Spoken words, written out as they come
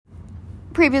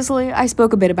Previously, I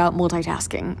spoke a bit about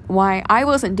multitasking, why I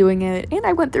wasn't doing it, and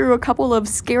I went through a couple of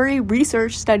scary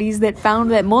research studies that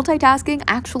found that multitasking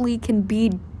actually can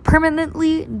be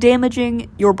permanently damaging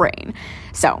your brain.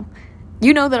 So,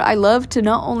 you know that I love to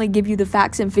not only give you the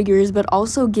facts and figures, but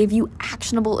also give you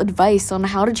actionable advice on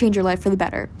how to change your life for the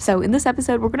better. So in this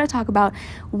episode, we're going to talk about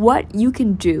what you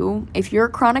can do if you're a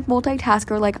chronic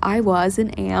multitasker like I was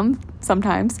and am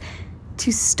sometimes,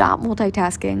 to stop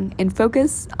multitasking and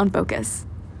focus on focus.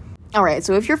 All right,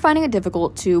 so if you're finding it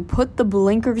difficult to put the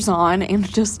blinkers on and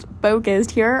just focus,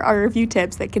 here are a few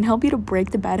tips that can help you to break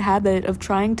the bad habit of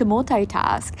trying to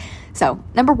multitask. So,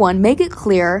 number one, make it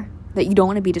clear that you don't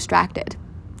want to be distracted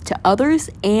to others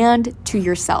and to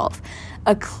yourself.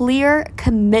 A clear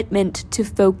commitment to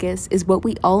focus is what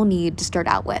we all need to start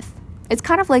out with. It's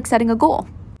kind of like setting a goal.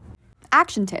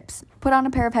 Action tips. Put on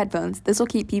a pair of headphones. This will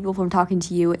keep people from talking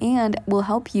to you and will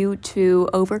help you to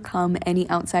overcome any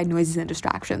outside noises and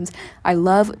distractions. I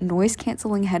love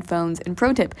noise-canceling headphones. And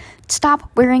pro tip,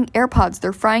 stop wearing AirPods.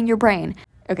 They're frying your brain.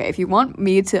 Okay, if you want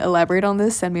me to elaborate on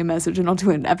this, send me a message and I'll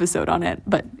do an episode on it.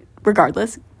 But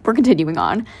regardless, we're continuing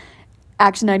on.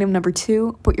 Action item number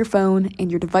 2, put your phone and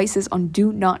your devices on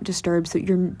do not disturb so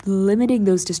you're limiting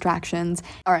those distractions.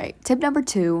 All right, tip number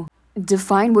 2.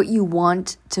 Define what you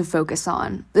want to focus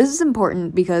on. This is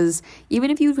important because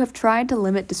even if you have tried to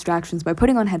limit distractions by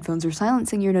putting on headphones or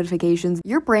silencing your notifications,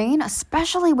 your brain,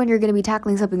 especially when you're going to be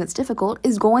tackling something that's difficult,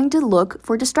 is going to look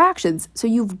for distractions. So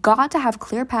you've got to have a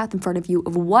clear path in front of you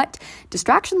of what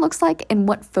distraction looks like and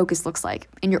what focus looks like.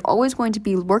 And you're always going to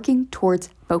be working towards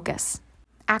focus.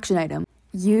 Action item.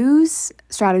 Use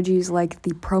strategies like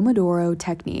the Pomodoro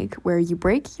technique, where you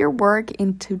break your work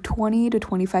into 20 to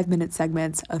 25 minute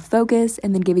segments of focus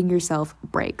and then giving yourself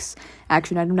breaks.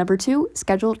 Action item number 2,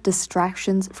 schedule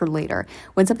distractions for later.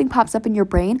 When something pops up in your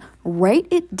brain, write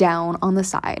it down on the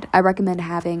side. I recommend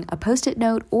having a post-it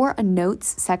note or a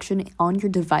notes section on your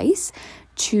device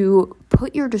to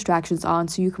put your distractions on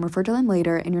so you can refer to them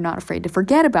later and you're not afraid to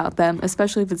forget about them,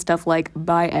 especially if it's stuff like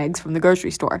buy eggs from the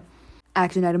grocery store.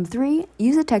 Action item 3,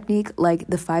 use a technique like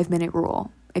the 5-minute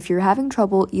rule. If you're having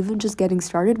trouble even just getting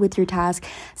started with your task,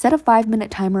 set a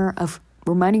 5-minute timer of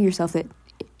reminding yourself that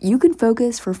you can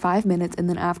focus for 5 minutes and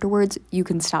then afterwards you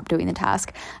can stop doing the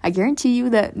task. I guarantee you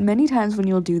that many times when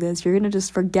you'll do this, you're going to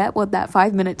just forget what that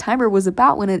 5-minute timer was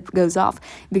about when it goes off,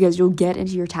 because you'll get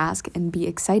into your task and be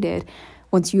excited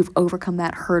once you've overcome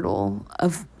that hurdle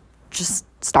of just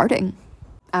starting.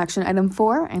 Action item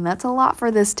 4, and that's a lot for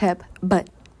this tip, but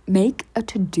make a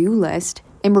to-do list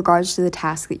in regards to the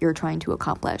task that you're trying to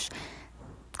accomplish.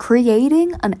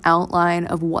 Creating an outline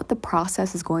of what the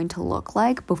process is going to look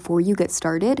like before you get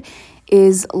started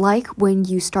is like when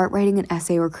you start writing an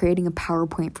essay or creating a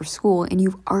PowerPoint for school and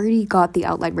you've already got the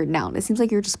outline written down. It seems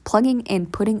like you're just plugging in,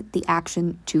 putting the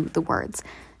action to the words.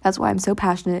 That's why I'm so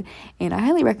passionate, and I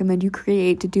highly recommend you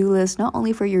create to-do lists not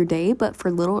only for your day, but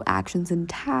for little actions and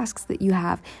tasks that you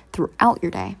have throughout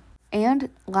your day. And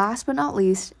last but not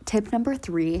least, tip number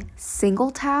 3, single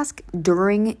task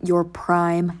during your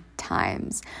prime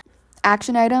times.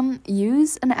 Action item,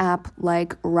 use an app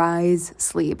like Rise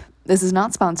Sleep. This is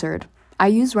not sponsored. I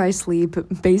use Rise Sleep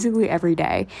basically every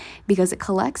day because it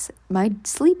collects my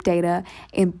sleep data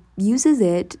and uses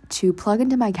it to plug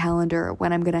into my calendar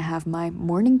when I'm going to have my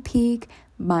morning peak,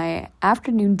 my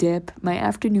afternoon dip, my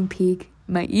afternoon peak,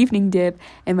 my evening dip,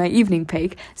 and my evening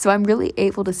peak. So I'm really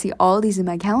able to see all of these in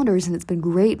my calendars, and it's been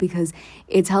great because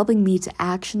it's helping me to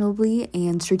actionably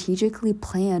and strategically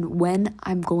plan when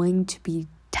I'm going to be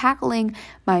tackling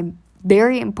my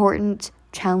very important,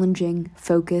 challenging,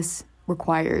 focus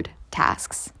required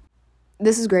tasks.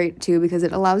 This is great too because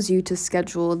it allows you to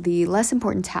schedule the less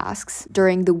important tasks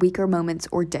during the weaker moments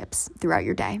or dips throughout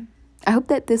your day. I hope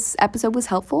that this episode was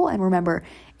helpful, and remember,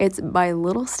 it's by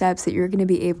little steps that you're going to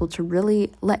be able to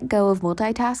really let go of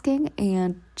multitasking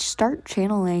and start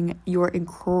channeling your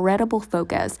incredible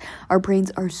focus. Our brains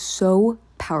are so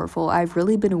powerful. I've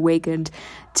really been awakened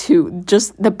to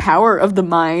just the power of the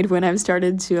mind when I've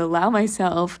started to allow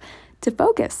myself to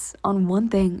focus on one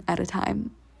thing at a time.